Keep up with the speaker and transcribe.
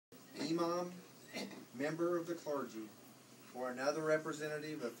imam, member of the clergy, or another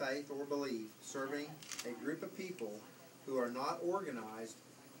representative of faith or belief serving a group of people who are not organized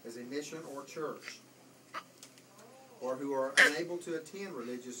as a mission or church, or who are unable to attend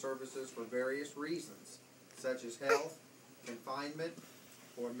religious services for various reasons, such as health, confinement,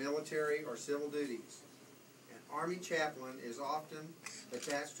 or military or civil duties. An Army chaplain is often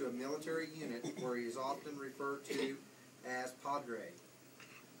attached to a military unit where he is often referred to as Padre.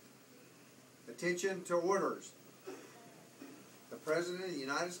 Attention to orders. The President of the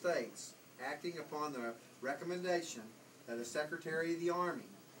United States, acting upon the recommendation of the Secretary of the Army,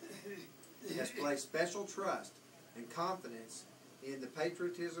 has placed special trust and confidence in the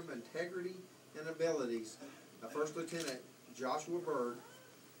patriotism, integrity, and abilities of First Lieutenant Joshua Byrd.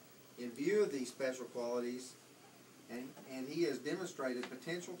 In view of these special qualities, and he has demonstrated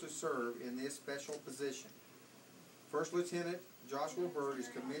potential to serve in this special position. First Lieutenant Joshua Byrd is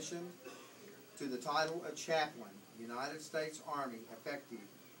commissioned to the title of Chaplain, United States Army, effective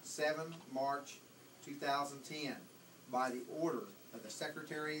 7 March 2010, by the order of the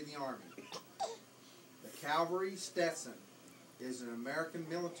Secretary of the Army. The Cavalry Stetson is an American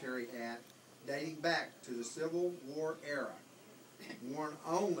military hat dating back to the Civil War era, worn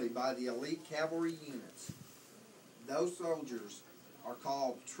only by the elite cavalry units. Those soldiers are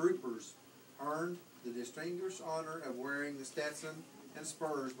called troopers, earned the distinguished honor of wearing the Stetson and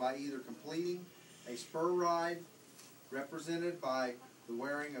spurs by either completing a spur ride represented by the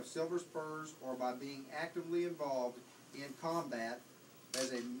wearing of silver spurs, or by being actively involved in combat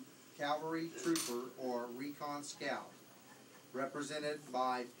as a cavalry trooper or recon scout, represented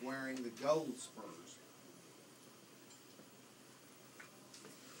by wearing the gold spurs.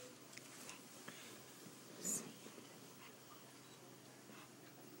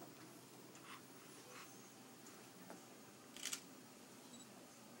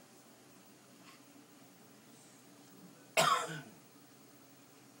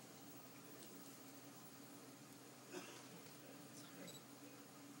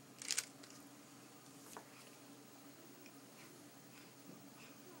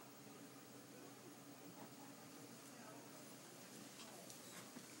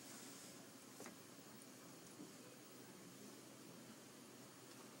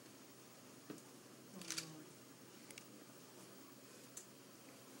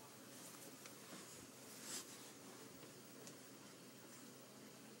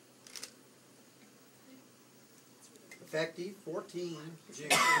 Effective 14 June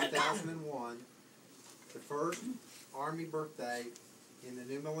 2001, the first Army birthday in the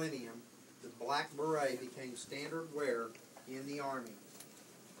new millennium, the black beret became standard wear in the Army.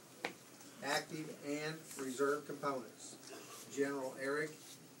 Active and reserve components. General Eric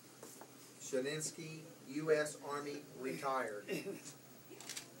Shaninsky, U.S. Army, retired.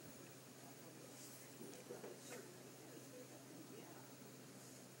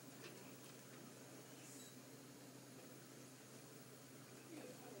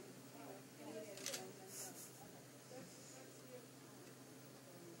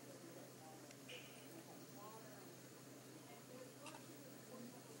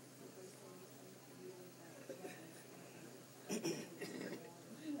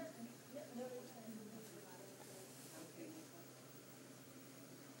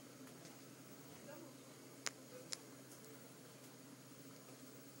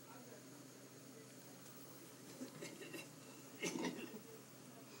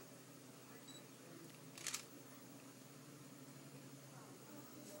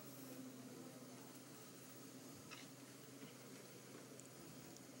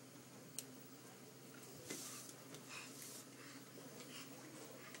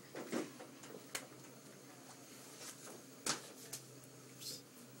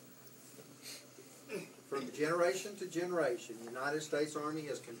 From generation to generation, the United States Army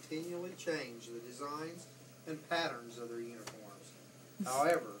has continually changed the designs and patterns of their uniforms.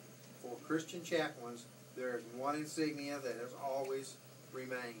 However, for Christian chaplains, there is one insignia that has always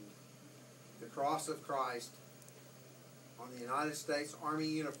remained. The Cross of Christ on the United States Army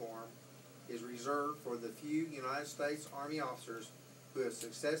uniform is reserved for the few United States Army officers who have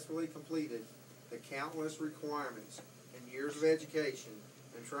successfully completed the countless requirements and years of education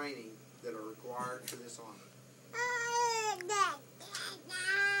and training that are required for this honor.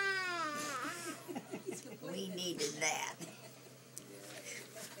 We needed that.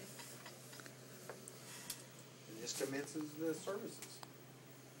 And this commences the services.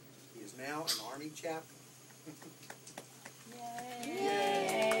 He is now an Army chaplain. Yay!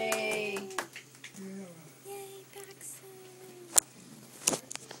 Yay!